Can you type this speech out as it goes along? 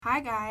Hi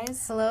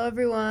guys, Hello,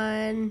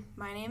 everyone.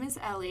 my name is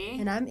Ellie,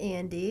 And I'm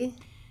Andy.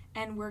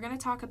 and we're going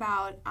to talk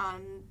about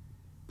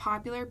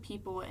popular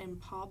people in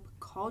pop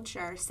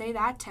culture. Say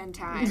that 10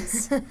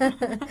 times.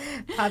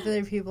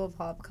 Popular people,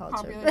 pop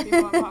culture. Popular people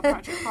in pop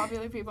culture.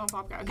 Popular people in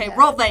pop culture. Okay, Yeah.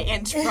 roll the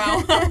intro.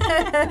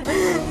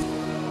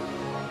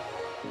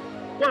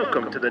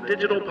 Welcome to the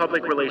Digital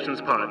Public Relations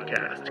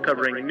Podcast,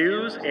 covering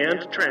news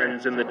and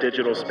trends in the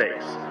digital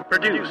space.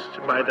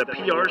 Produced by the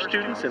PR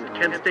students in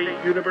Kent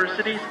State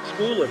University's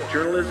School of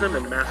Journalism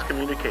and Mass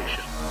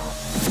Communication.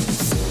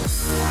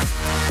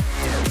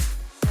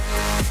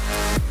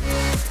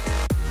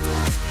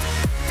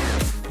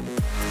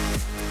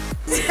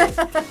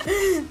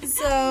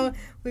 So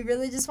we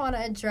really just want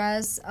to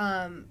address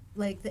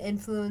the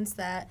influence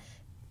that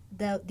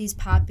these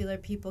popular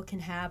people can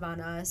have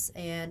on us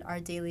and our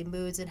daily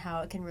moods, and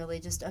how it can really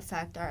just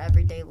affect our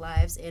everyday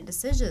lives and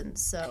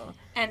decisions. So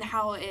And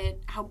how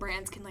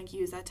brands can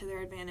use that to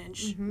their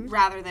advantage Mm-hmm.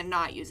 rather than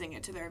not using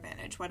it to their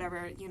advantage,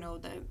 whatever,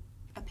 the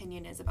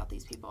opinion is about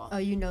these people.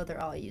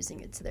 they're all using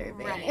it to their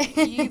advantage.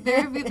 Right.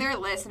 They're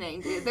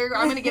listening, dude.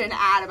 I'm going to get an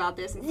ad about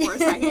this in 4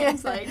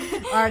 seconds.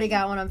 Already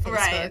got one on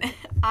Facebook.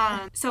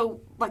 Right.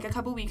 So, a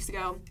couple weeks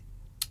ago,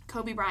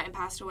 Kobe Bryant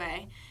passed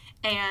away.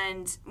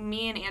 And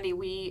me and Andy,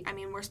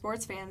 we're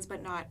sports fans,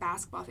 but not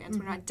basketball fans.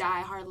 Mm-hmm. We're not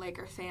diehard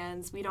Laker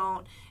fans. We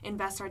don't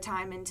invest our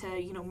time into,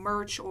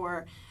 merch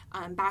or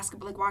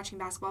basketball, watching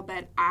basketball.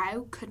 But I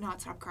could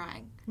not stop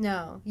crying.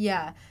 No,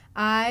 yeah.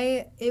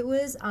 I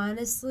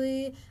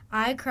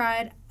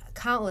cried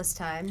countless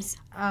times.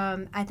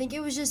 I think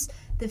it was just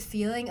the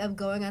feeling of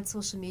going on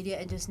social media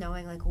and just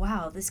knowing,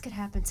 wow, this could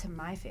happen to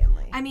my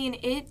family.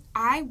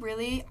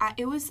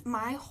 It was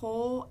my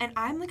whole, and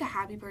I'm a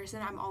happy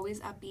person. I'm always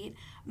upbeat.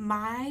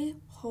 My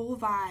whole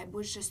vibe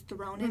was just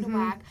thrown into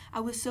whack. I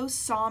was so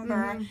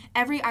somber.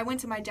 I went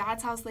to my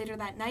dad's house later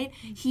that night.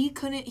 He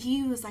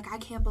was like, I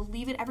can't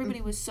believe it. Everybody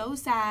was so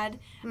sad.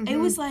 It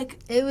was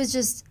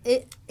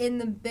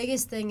And the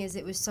biggest thing is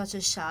it was such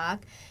a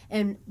shock.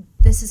 And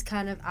this is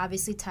kind of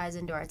obviously ties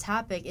into our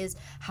topic, is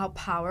how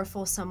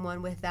powerful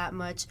someone with that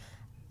much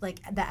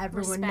that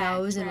everyone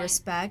knows and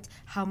respect,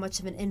 how much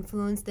of an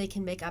influence they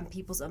can make on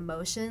people's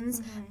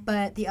emotions.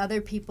 But the other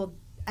people,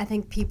 I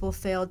think people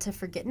failed to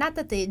forget, not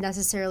that they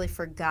necessarily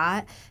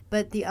forgot,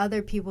 but the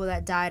other people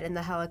that died in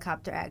the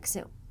helicopter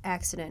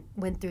accident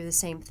went through the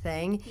same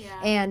thing. Yeah.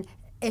 And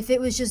if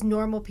it was just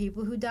normal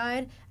people who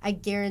died, I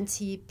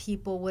guarantee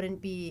people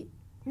wouldn't be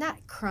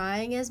not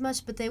crying as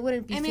much, but they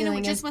wouldn't be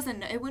feeling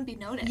it wouldn't be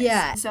noticed.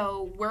 Yeah.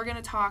 So we're going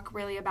to talk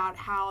really about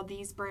how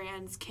these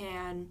brands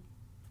can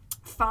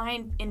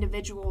find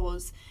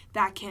individuals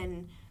that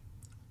can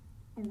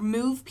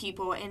move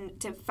people and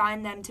to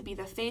find them to be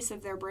the face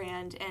of their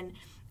brand and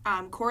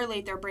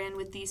correlate their brand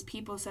with these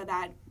people so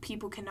that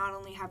people can not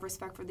only have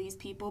respect for these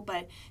people,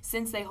 but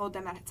since they hold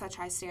them at such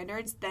high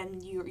standards, then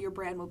your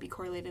brand will be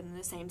correlated in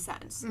the same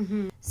sense.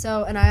 Mm-hmm.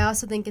 So, and I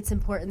also think it's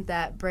important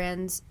that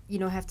brands,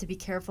 have to be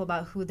careful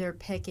about who they're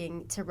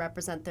picking to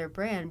represent their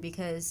brand,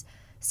 because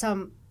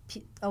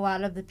a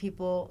lot of the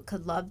people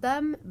could love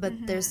them, but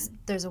there's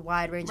a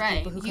wide range of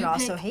people who could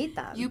also hate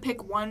them. You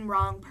pick one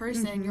wrong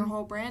person, your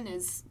whole brand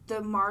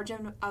the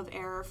margin of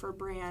error for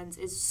brands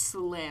is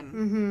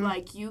slim.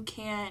 You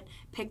can't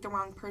pick the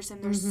wrong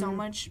person. There's so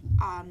much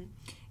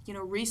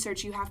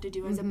research you have to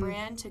do as a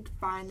brand to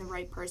find the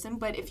right person.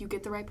 But if you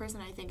get the right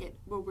person, I think it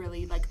will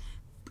really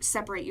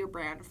separate your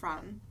brand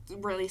from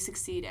really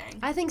succeeding.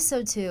 I think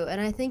so too. And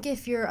I think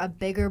if you're a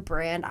bigger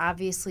brand,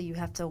 obviously you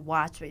have to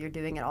watch what you're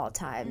doing at all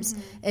times.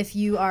 If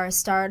you are a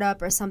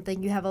startup or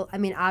something,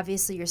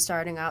 obviously you're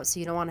starting out, so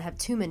you don't want to have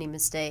too many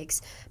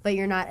mistakes, but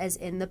you're not as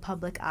in the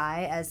public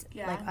eye as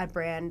a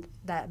brand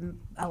that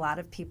a lot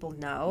of people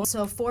know.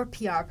 So for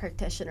PR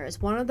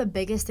practitioners, one of the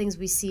biggest things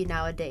we see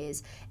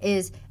nowadays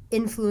is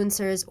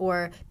influencers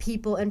or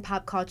people in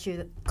pop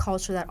culture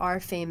that are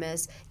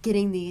famous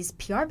getting these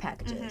PR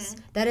packages.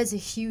 That is a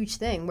huge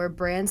thing, where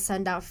brands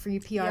send out free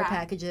PR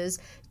packages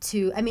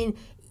to,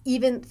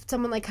 even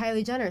someone like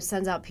Kylie Jenner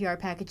sends out PR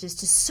packages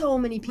to so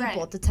many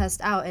people to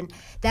test out, and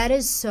that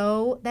is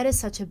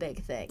such a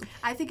big thing.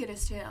 I think it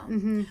is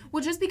too.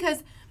 Well, just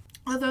because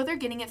although they're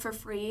getting it for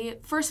free,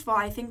 first of all,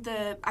 I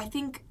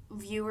think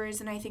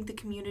viewers and I think the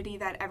community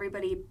that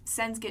everybody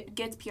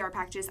gets PR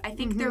packages, I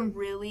think they're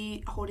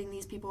really holding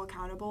these people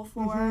accountable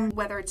for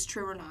whether it's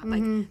true or not.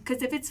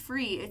 Because if it's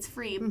free, it's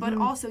free. But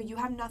also, you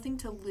have nothing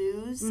to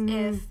lose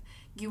if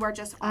you are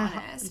just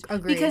honest.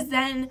 Agreed. Because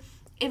then,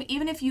 so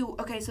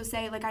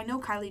say, I know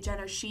Kylie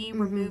Jenner, she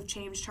removed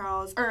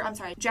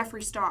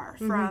Jeffree Star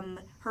from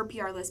her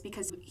PR list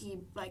because he,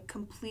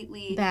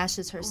 completely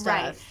bashes her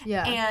stuff. Right.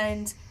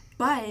 Yeah.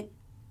 But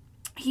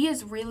he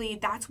is really,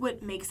 that's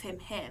what makes him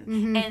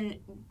him. And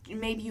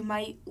maybe you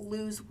might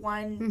lose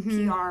one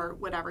PR,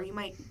 whatever. You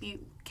might be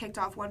kicked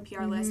off one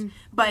PR list,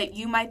 but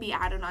you might be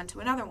added onto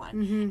another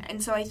one.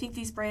 And so I think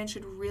these brands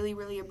should really,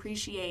 really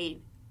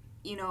appreciate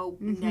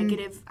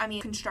negative,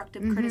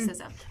 constructive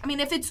criticism.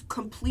 If it's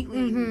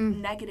completely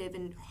negative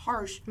and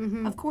harsh,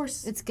 of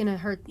course. It's going to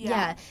hurt.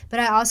 Yeah.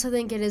 But I also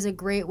think it is a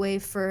great way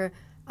for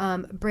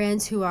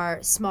brands who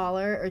are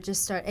smaller or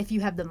just start, if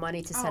you have the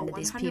money to send to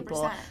these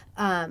people.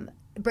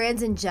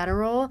 Brands in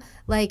general,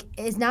 like,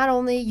 is not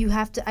only you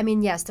have to, I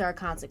mean, yes, there are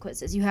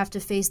consequences. You have to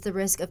face the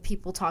risk of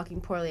people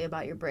talking poorly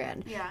about your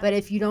brand. Yeah. But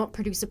if you don't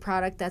produce a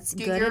product that's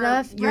good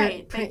enough,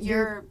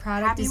 your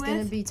product is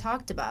going to be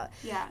talked about.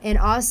 Yeah. And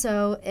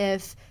also,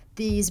 if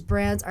these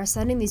brands are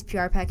sending these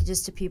PR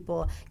packages to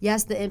people,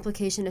 yes, the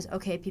implication is,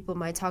 okay, people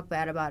might talk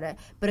bad about it,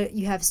 but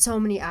you have so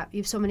many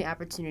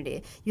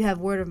opportunity. You have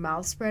word of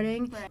mouth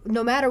spreading. Right.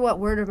 No matter what,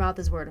 word of mouth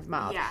is word of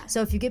mouth. Yeah.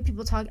 So if you get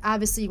people talking,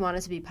 obviously you want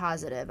it to be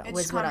positive,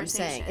 was what I'm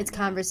saying. It's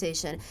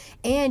conversation.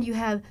 And you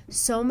have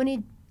so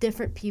many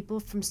different people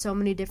from so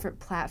many different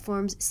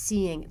platforms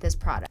seeing this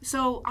product.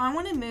 So I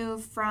want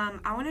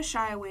to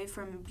shy away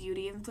from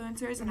beauty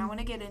influencers, and I want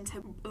to get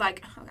into,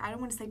 like, I don't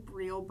want to say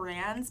real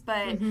brands,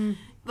 but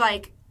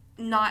like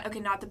not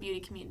the beauty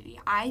community.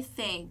 I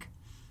think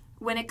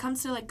when it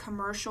comes to like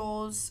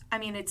commercials, I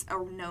mean, it's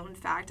a known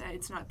fact.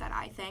 It's not that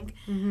I think.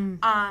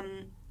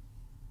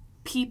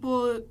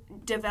 People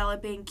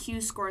developing Q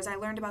scores. I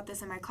learned about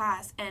this in my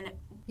class, and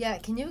yeah,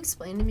 can you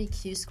explain to me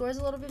Q scores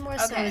a little bit more?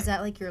 Okay. So is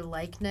that like your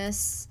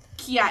likeness?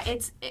 Yeah,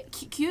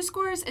 Q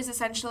scores is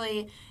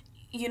essentially,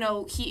 you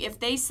know,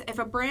 if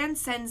a brand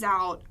sends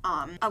out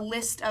a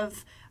list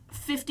of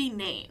 50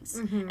 names,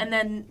 and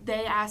then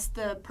they ask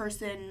the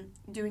person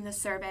doing the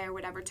survey or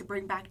whatever to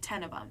bring back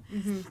 10 of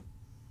them.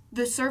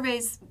 The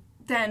surveys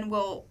then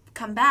will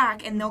come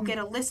back, and they'll get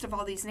a list of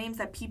all these names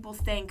that people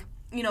think,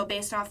 you know,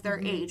 based off their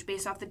age,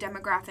 based off the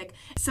demographic.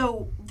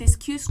 So this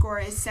Q score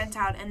is sent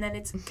out, and then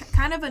it's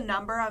kind of a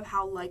number of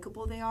how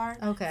likable they are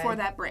for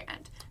that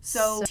brand.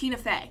 So Tina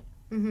Fey.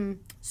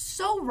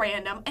 So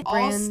random.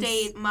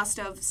 Allstate must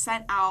have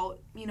sent out,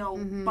 you know,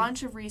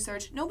 bunch of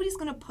research. Nobody's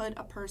going to put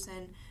a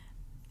person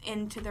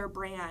into their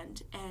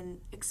brand and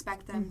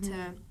expect them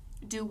to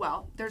do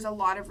well. There's a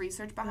lot of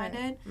research behind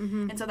it.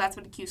 And so that's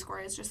what a Q score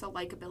is, just a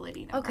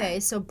likability number.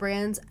 Okay, so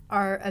brands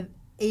are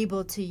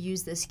able to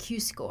use this Q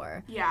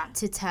score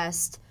to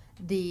test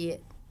the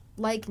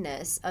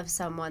likeness of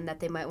someone that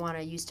they might want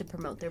to use to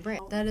promote their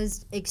brand. That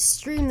is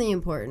extremely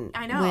important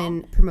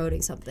when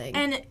promoting something.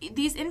 And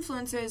these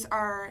influencers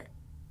are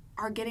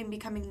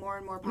becoming more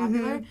and more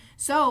popular.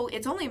 So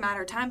it's only a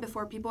matter of time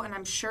before people, and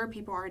I'm sure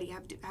people already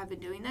have been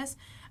doing this.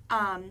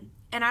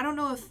 And I don't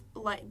know if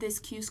like this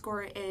Q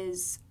score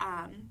is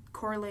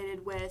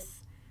correlated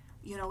with,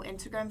 you know,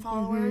 Instagram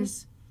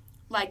followers.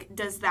 Like,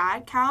 does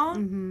that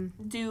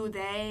count? Do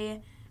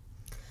they?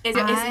 Is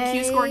the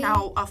Q score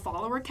now a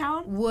follower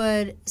count?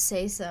 Would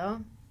say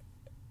so.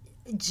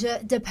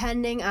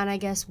 Depending on, I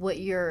guess, what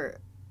your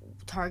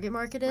target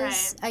market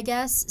is, I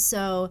guess.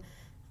 So,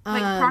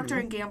 like,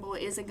 Procter & Gamble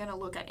isn't going to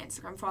look at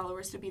Instagram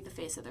followers to be the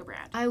face of their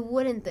brand. I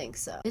wouldn't think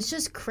so. It's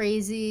just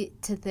crazy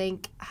to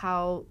think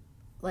how,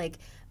 like,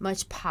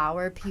 much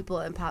power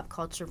people in pop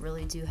culture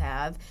really do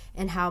have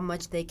and how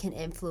much they can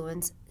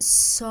influence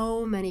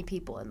so many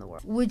people in the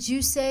world. Would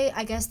you say,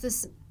 I guess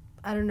this,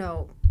 I don't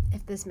know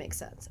if this makes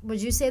sense,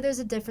 would you say there's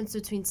a difference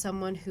between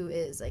someone who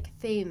is, like,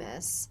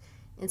 famous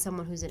and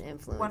someone who's an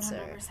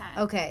influencer? 100%.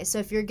 Okay, so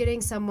if you're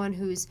getting someone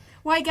who's...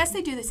 Well, I guess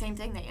they do the same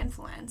thing. They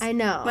influence. I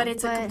know. But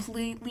it's a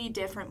completely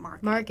different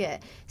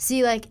market.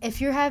 See, like, if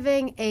you're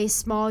having a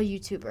small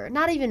YouTuber,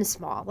 not even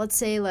small, let's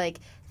say, like,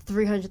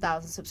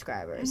 300,000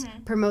 subscribers,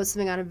 promote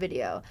something on a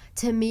video.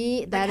 To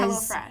me, that like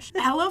is... HelloFresh.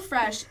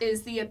 HelloFresh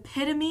is the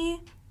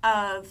epitome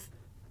of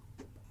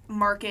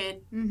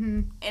market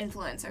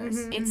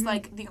influencers. It's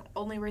like the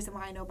only reason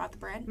why I know about the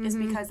brand is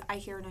because I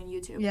hear it on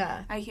YouTube.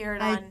 Yeah. I hear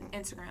it on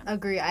Instagram.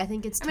 Agree. I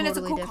think it's totally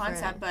different. I mean, it's a cool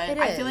concept, but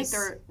I feel like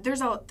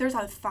there's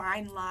a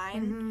fine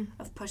line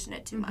of pushing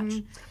it too much.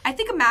 I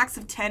think a max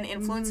of 10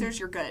 influencers,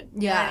 you're good.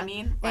 You know what I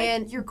mean? Like,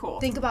 and you're cool.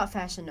 Think about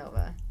Fashion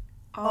Nova.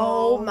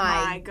 Oh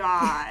my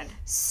God.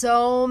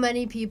 So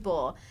many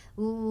people.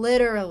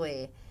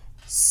 Literally.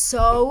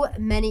 So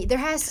many. There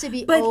has to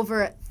be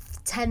over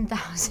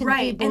 10,000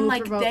 people and who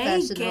like promote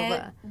Fashion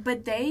Nova.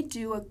 But they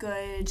do a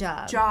good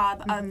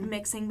job of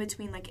mixing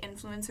between like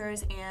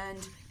influencers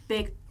and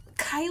big.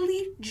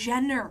 Kylie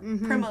Jenner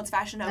promotes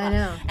Fashion Nova. I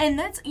know. And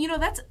that's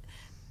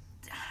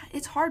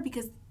it's hard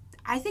because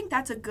I think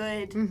that's a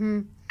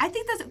good I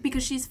think that's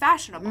because she's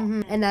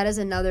fashionable. And that is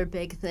another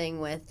big thing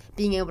with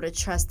being able to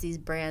trust these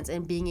brands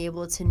and being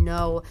able to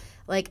know,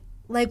 like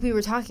we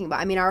were talking about.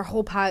 I mean, our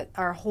whole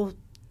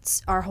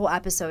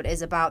episode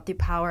is about the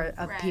power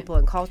of people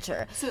and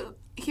culture. So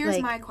here's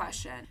my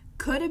question.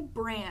 Could a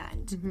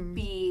brand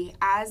be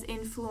as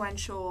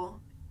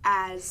influential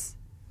as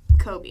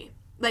Kobe?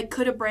 Like,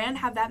 could a brand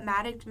have that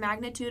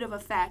magnitude of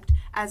effect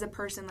as a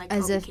person like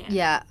Kobe can?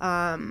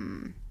 Yeah.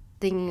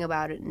 Thinking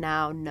about it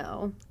now,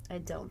 no. I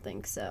don't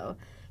think so.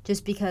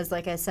 Just because,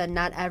 like I said,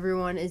 not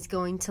everyone is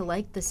going to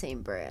like the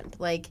same brand.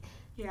 Like,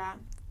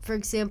 for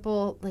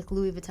example, like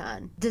Louis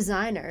Vuitton.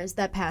 Designers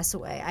that pass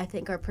away, I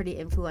think, are pretty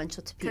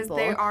influential to people.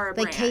 Because they are a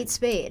brand. Like Kate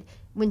Spade.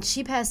 When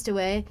she passed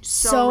away,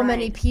 so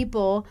many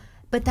people...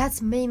 But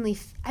that's mainly,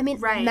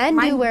 men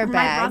do wear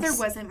bags.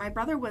 My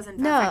brother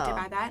wasn't affected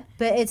by that.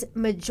 But it's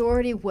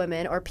majority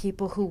women or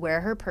people who wear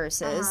her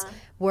purses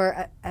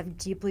were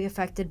deeply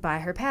affected by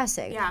her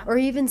passing. Yeah. Or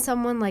even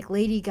someone like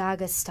Lady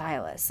Gaga's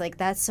stylist. Like,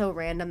 that's so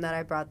random that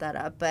I brought that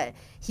up. But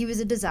he was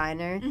a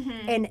designer,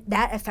 and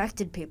that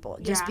affected people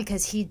just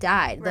because he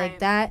died. Right. Like,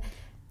 that.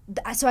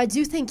 So I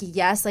do think,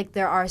 yes, like,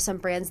 there are some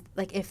brands,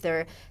 like, if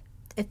the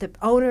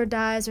owner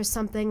dies or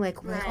something,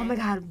 like, we're like, oh my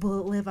God, will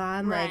it live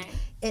on? Right. Like,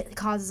 it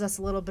causes us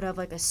a little bit of,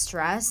 like, a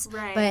stress.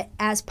 Right. But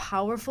as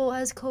powerful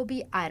as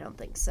Kobe, I don't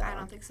think so. I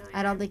don't think so either.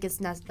 I don't think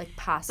it's like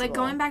possible. Like,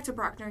 going back to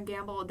Procter &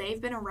 Gamble,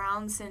 they've been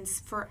around since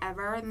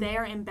forever. They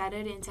are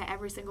embedded into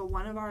every single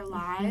one of our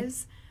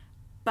lives.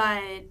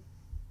 But,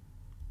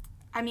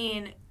 I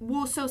mean,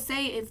 so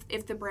say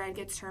if the brand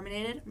gets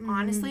terminated,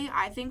 honestly,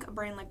 I think a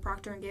brand like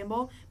Procter &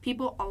 Gamble,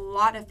 a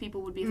lot of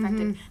people would be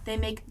affected. They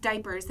make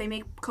diapers, they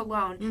make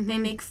cologne, they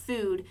make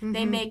food,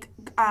 they make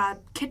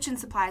kitchen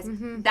supplies.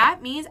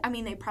 That means, I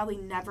mean, they probably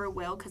never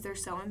will because they're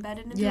so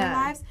embedded into their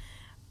lives.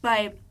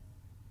 But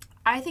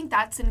I think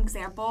that's an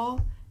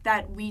example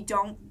that we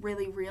don't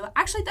really realize.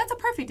 Actually, that's a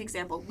perfect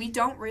example. We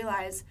don't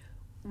realize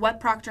what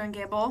Procter &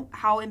 Gamble,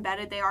 how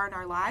embedded they are in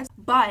our lives,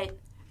 but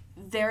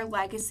their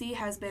legacy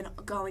has been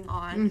going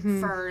on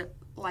for,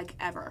 like,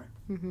 ever.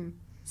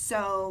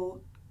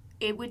 So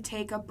it would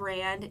take a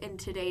brand in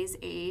today's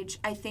age.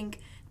 I think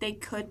they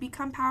could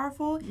become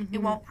powerful. We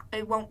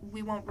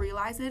won't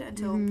realize it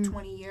until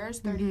 20 years,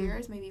 30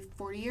 years, maybe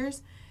 40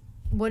 years.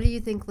 What do you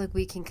think, like,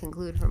 we can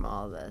conclude from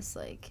all of this?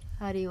 Like,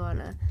 how do you want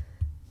to...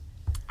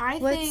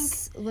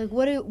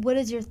 what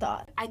is your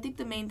thought? I think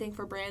the main thing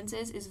for brands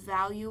is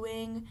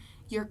valuing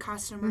your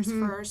customers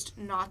first,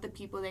 not the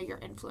people that you're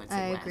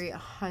influencing with. I agree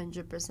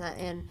 100%.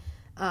 And,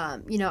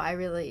 you know,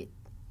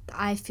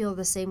 I feel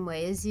the same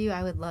way as you.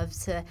 I would love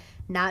to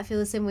not feel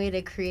the same way,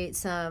 to create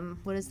some,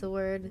 what is the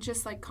word?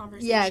 Just, like,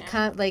 conversation.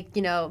 Yeah, like,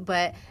 you know,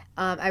 but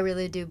I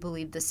really do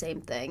believe the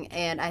same thing.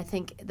 And I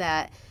think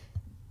that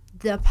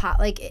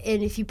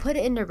and if you put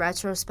it into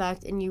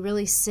retrospect and you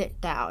really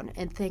sit down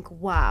and think,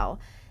 wow,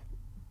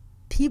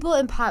 people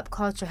in pop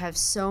culture have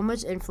so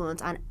much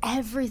influence on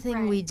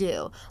everything we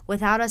do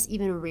without us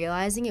even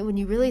realizing it. When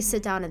you really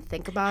sit down and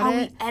think about how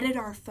it. How we edit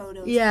our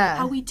photos. Yeah.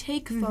 How we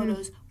take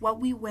photos, what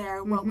we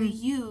wear, what we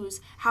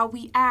use, how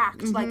we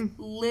act. Like,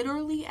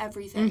 literally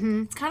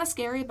everything. It's kind of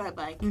scary, but,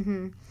 like...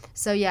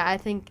 So, yeah, I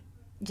think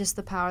just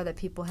the power that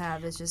people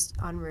have is just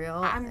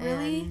unreal. I'm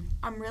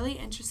really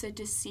interested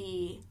to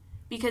see...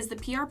 Because the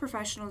PR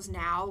professionals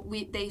now,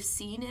 they've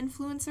seen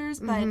influencers,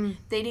 but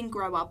they didn't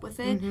grow up with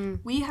it.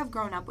 We have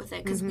grown up with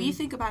it because we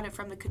think about it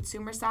from the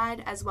consumer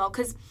side as well.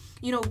 Because,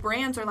 you know,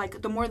 brands are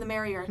like, the more the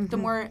merrier, the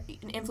more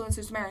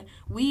influencers the merrier.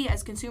 We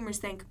as consumers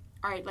think,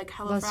 all right, like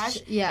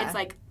HelloFresh, it's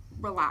like,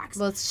 relax.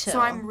 Let's chill. So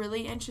I'm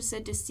really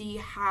interested to see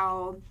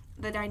how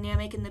the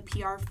dynamic in the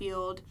PR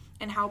field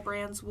and how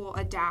brands will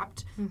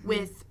adapt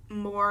with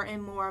more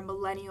and more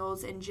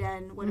millennials and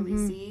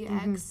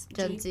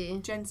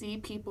Gen Z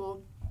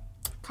people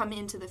come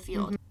into the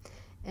field.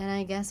 And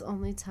I guess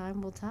only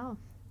time will tell.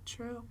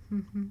 True.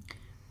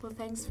 Well,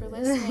 thanks for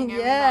listening,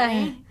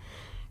 everybody.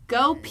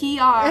 Go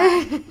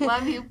PR.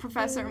 Love you,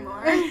 Professor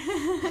Moore.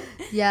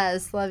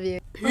 Yes, love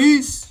you.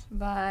 Peace.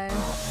 Bye.